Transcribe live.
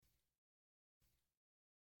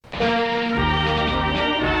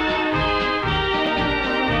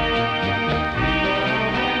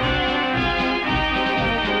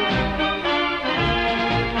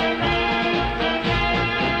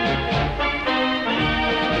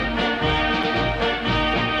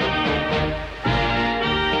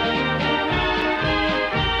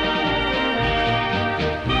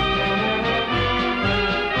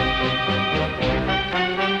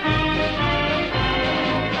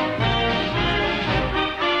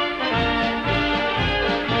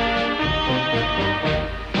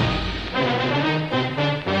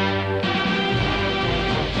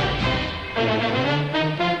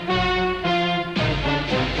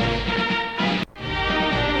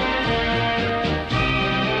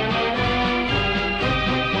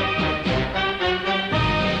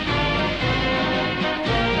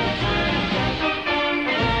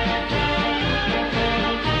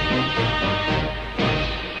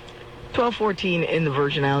12:14 in the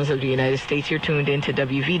Virgin Islands of the United States. You're tuned in to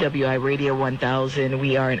WVWI Radio 1000.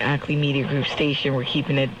 We are an Ackley Media Group station. We're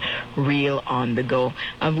keeping it real on the go.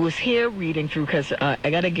 I was here reading through because I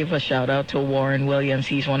got to give a shout out to Warren Williams.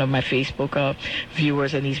 He's one of my Facebook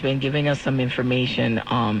viewers, and he's been giving us some information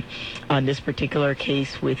on this particular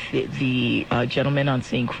case with the gentleman on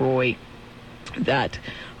St. Croix that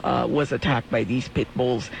was attacked by these pit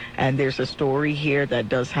bulls. And there's a story here that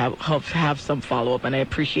does have some follow-up, and I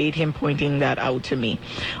appreciate him pointing that out to me.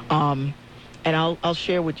 And I'll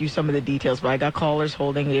share with you some of the details, but I got callers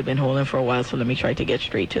holding. They've been holding for a while, so let me try to get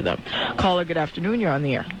straight to them. Caller, good afternoon. You're on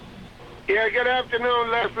the air. Yeah, good afternoon,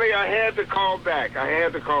 Lesley. I had to call back.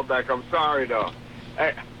 I'm sorry, though.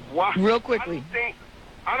 Real quickly.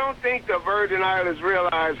 I don't think the Virgin Islands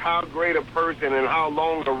realize how great a person and how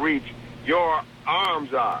long a reach your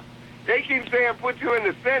arms are. They keep saying put you in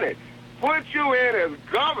the Senate. Put you in as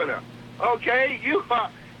governor, okay? You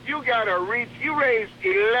got to reach. You raised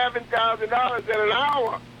 $11,000 in an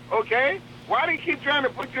hour, okay? Why do you keep trying to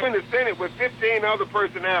put you in the Senate with 15 other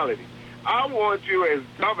personalities? I want you as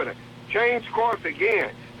governor. Change course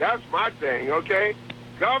again. That's my thing, okay?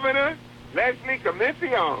 Governor Lesley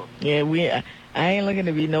Comissiong. Yeah, I ain't looking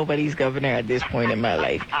to be nobody's governor at this point in my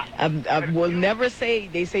life. I will never say,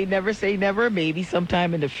 they say never say never, maybe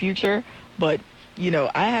sometime in the future. But,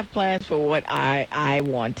 I have plans for what I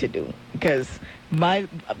want to do. Because my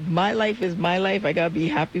life is my life. I got to be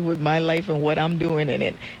happy with my life and what I'm doing in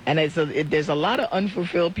it. And there's a lot of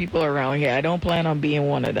unfulfilled people around here. I don't plan on being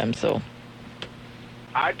one of them, so.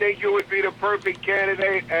 I think you would be the perfect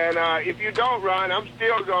candidate. And if you don't run, I'm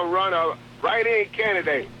still going to run a write-in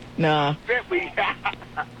candidate. Nah.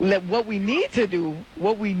 What we need to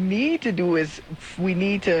do is we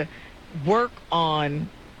need to work on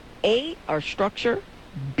A, our structure,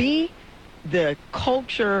 B, the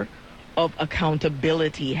culture of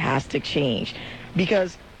accountability has to change.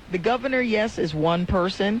 Because the governor, yes, is one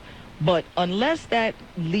person, but unless that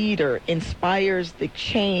leader inspires the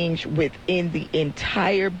change within the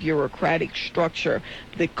entire bureaucratic structure,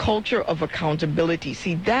 the culture of accountability,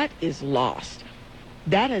 see, that is lost.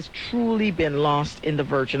 That has truly been lost in the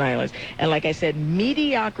Virgin Islands. And like I said,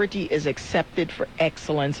 mediocrity is accepted for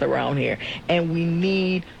excellence around here. And we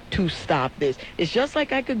need to stop this. It's just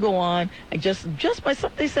like I could go on, and just by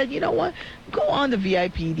something they said, you know what, go on the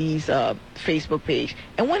VIPD's Facebook page.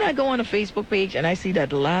 And when I go on the Facebook page and I see that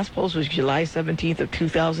the last post was July 17th of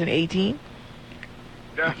 2018,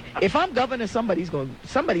 if I'm governor, somebody's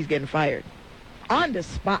getting fired. On the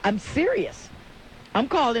spot. I'm serious. I'm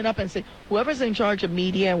calling up and saying, whoever's in charge of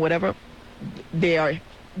media and whatever, they are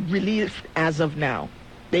relieved as of now.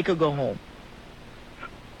 They could go home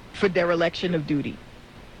for dereliction of duty.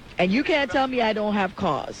 And you can't tell me I don't have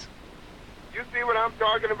cause. You see what I'm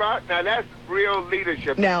talking about? Now, that's real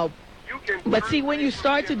leadership. Now, but see, when you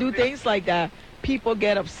start to do things like that, people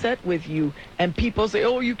get upset with you, and people say,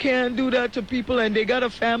 oh, you can't do that to people, and they got a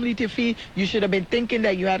family to feed. You should have been thinking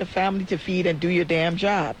that you had a family to feed and do your damn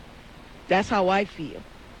job. That's how I feel.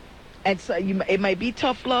 And so it might be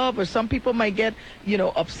tough love, or some people might get,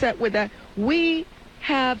 upset with that. We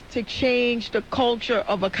have to change the culture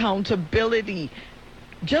of accountability.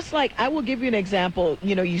 Just like, I will give you an example.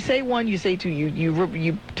 You say one, you say two.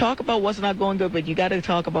 You talk about what's not going good, but you got to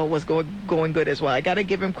talk about what's going good as well. I got to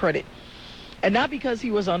give him credit. And not because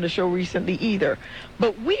he was on the show recently either.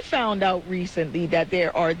 But we found out recently that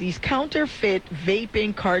there are these counterfeit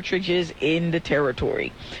vaping cartridges in the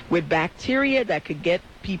territory with bacteria that could get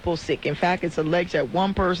people sick. In fact, it's alleged that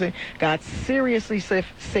one person got seriously sick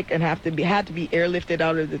and had to be airlifted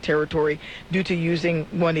out of the territory due to using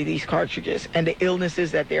one of these cartridges and the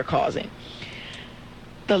illnesses that they're causing.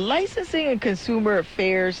 The Licensing and Consumer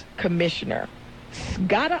Affairs Commissioner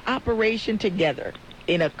got an operation together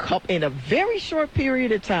in a very short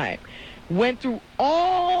period of time, went through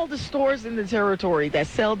all the stores in the territory that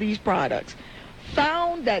sell these products,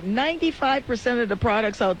 found that 95% of the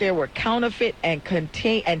products out there were counterfeit and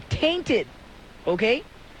tainted, okay?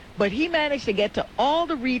 But he managed to get to all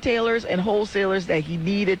the retailers and wholesalers that he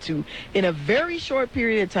needed to in a very short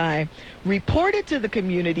period of time, reported to the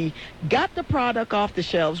community, got the product off the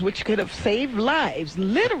shelves, which could have saved lives,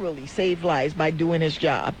 literally saved lives by doing his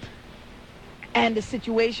job. And the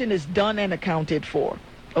situation is done and accounted for,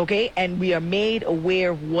 okay? And we are made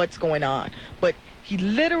aware of what's going on. But he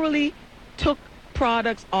literally took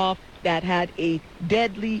products off that had a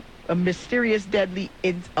mysterious deadly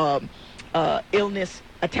illness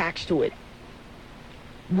attached to it.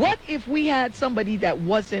 What if we had somebody that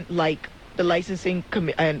wasn't like the Licensing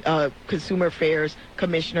and Consumer Affairs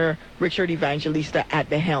Commissioner, Richard Evangelista, at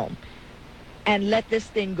the helm? and let this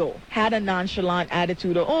thing go. Had a nonchalant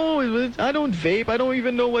attitude of, I don't vape. I don't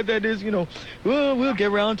even know what that is. We'll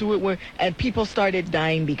get around to it. And people started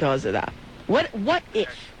dying because of that. What if?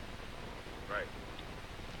 Right.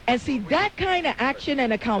 And see, that kind of action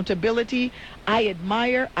and accountability, I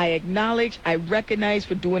admire, I acknowledge, I recognize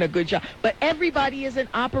for doing a good job. But everybody isn't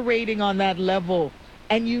operating on that level.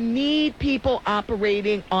 And you need people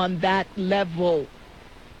operating on that level.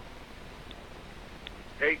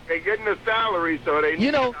 They getting a salary, so they.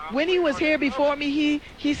 When he was here before me,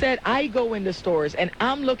 he said, I go in the stores and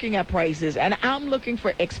I'm looking at prices and I'm looking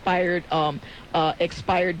for expired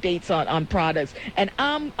dates on products, and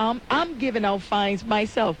I'm giving out fines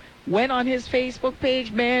myself. Went on his Facebook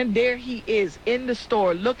page, man, there he is in the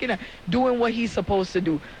store doing what he's supposed to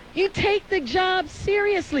do. You take the job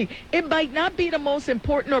seriously. It might not be the most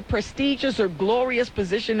important or prestigious or glorious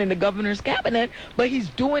position in the governor's cabinet, but he's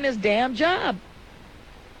doing his damn job.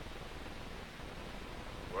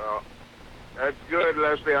 Well, that's good,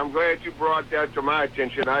 Lesley. I'm glad you brought that to my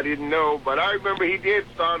attention. I didn't know, but I remember he did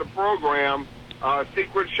start a program,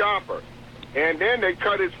 Secret Shopper. And then they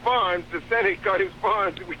cut his funds. The Senate cut his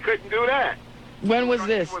funds. We couldn't do that. When was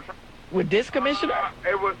this? With this commissioner?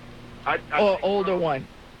 It was... older one?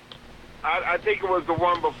 I think it was the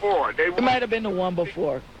one before. It might have been the one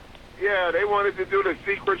before. Yeah, they wanted to do the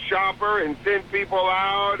Secret Shopper and send people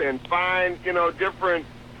out and find, different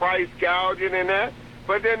price gouging and that.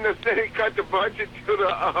 But then the Senate cut the budget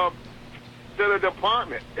to the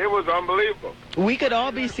department. It was unbelievable. We could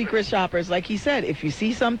all be secret shoppers. Like he said, if you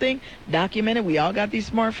see something, document it. We all got these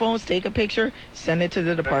smartphones. Take a picture, send it to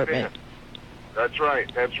the department. That's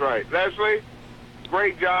right. Lesley,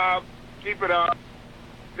 great job. Keep it up.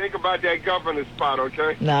 Think about that governor spot,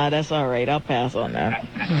 okay? Nah, that's all right. I'll pass on that.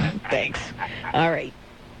 Thanks. All right.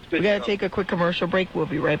 We got to take a quick commercial break. We'll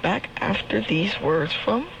be right back after these words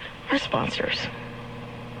from our sponsors.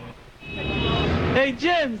 Hey,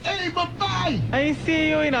 James. Hey, bye-bye. I ain't seen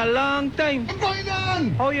you in a long time. What's going on?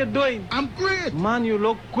 How you doing? I'm great. Man, you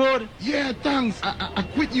look good. Yeah, thanks. I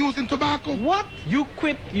quit using tobacco. What? You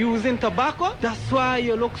quit using tobacco? That's why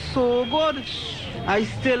you look so good. I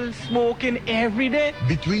still smoking every day.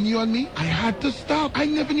 Between you and me, I had to stop. I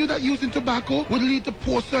never knew that using tobacco would lead to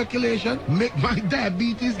poor circulation, make my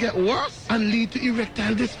diabetes get worse, and lead to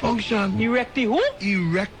erectile dysfunction. Erectile who?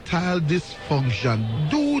 Erectile dysfunction.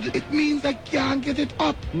 Dude, it means I can't get it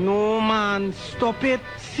up. No, man. Stop it.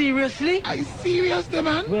 Seriously? I serious,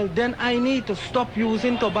 man? Well, then I need to stop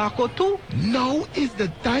using tobacco too. Now is the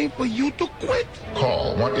time for you to quit.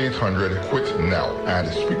 Call 1-800-QUIT-NOW and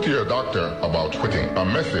speak to your doctor about quitting. A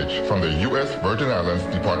message from the U.S. Virgin Islands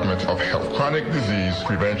Department of Health Chronic Disease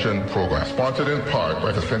Prevention Program, sponsored in part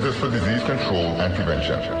by the Centers for Disease Control and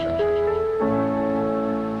Prevention.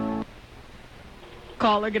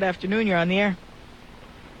 Caller, good afternoon. You're on the air.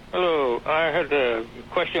 Hello. I had a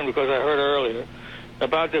question because I heard earlier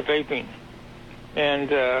about the vaping.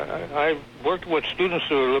 And I've worked with students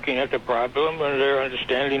who are looking at the problem, and they're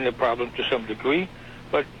understanding the problem to some degree.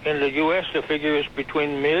 But in the U.S., the figure is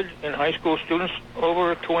between mid and high school students,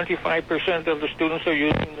 over 25% of the students are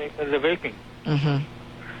using the vaping. Mm-hmm.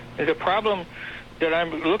 And the problem that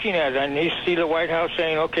I'm looking at, and you see the White House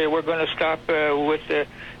saying, okay, we're going to stop with the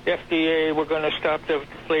FDA, we're going to stop the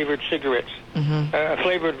flavored cigarettes,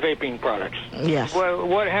 flavored vaping products. Yes. Well,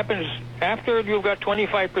 what happens after you've got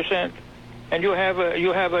 25% and you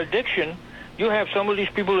have addiction? You have some of these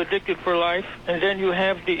people addicted for life, and then you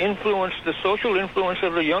have the influence, the social influence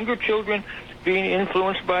of the younger children being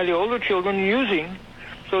influenced by the older children using.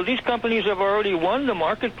 So these companies have already won the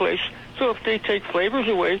marketplace. So if they take flavors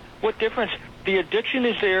away, what difference? The addiction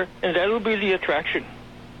is there, and that will be the attraction.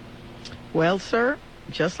 Well, sir,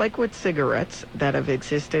 just like with cigarettes that have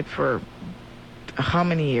existed for how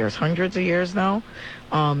many years? Hundreds of years now.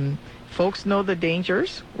 Folks know the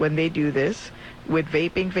dangers when they do this. With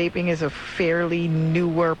vaping is a fairly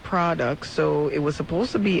newer product, so it was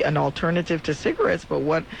supposed to be an alternative to cigarettes, but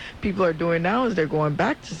what people are doing now is they're going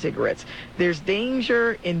back to cigarettes. There's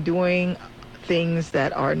danger in doing things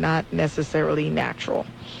that are not necessarily natural.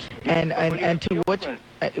 And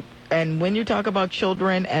when you talk about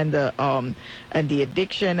children and the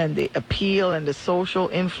addiction and the appeal and the social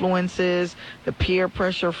influences, the peer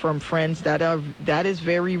pressure from friends, that is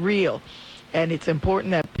very real. And it's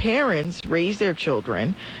important that parents raise their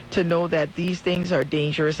children to know that these things are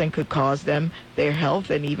dangerous and could cause them their health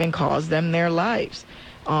and even cause them their lives.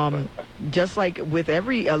 Just like with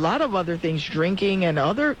a lot of other things, drinking and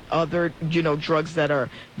other drugs that are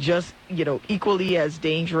just equally as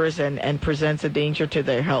dangerous and presents a danger to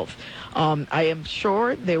their health. I am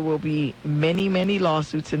sure there will be many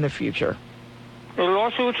lawsuits in the future. Well,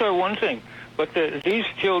 lawsuits are one thing, But these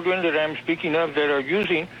children that I'm speaking of that are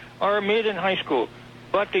using are mid and high school.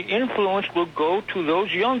 But the influence will go to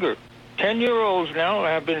those younger. 10-year-olds now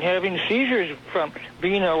have been having seizures from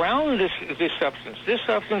being around this substance. This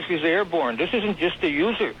substance is airborne. This isn't just the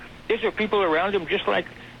user. These are people around them just like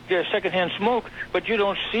their secondhand smoke, but you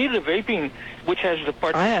don't see the vaping, which has the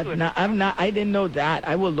particulate. I didn't know that.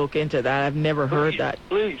 I will look into that. I've never heard that.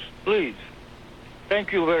 Please.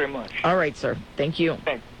 Thank you very much. All right, sir. Thank you.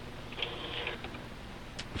 Thanks.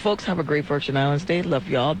 Folks, have a great Virgin Islands Day. Love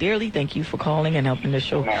you all dearly. Thank you for calling and helping the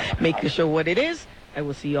show make the show what it is. I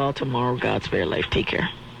will see you all tomorrow. God spare life. Take care.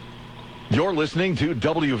 You're listening to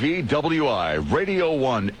WVWI Radio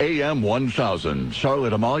 1 AM 1000,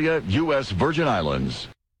 Charlotte Amalia, U.S. Virgin Islands.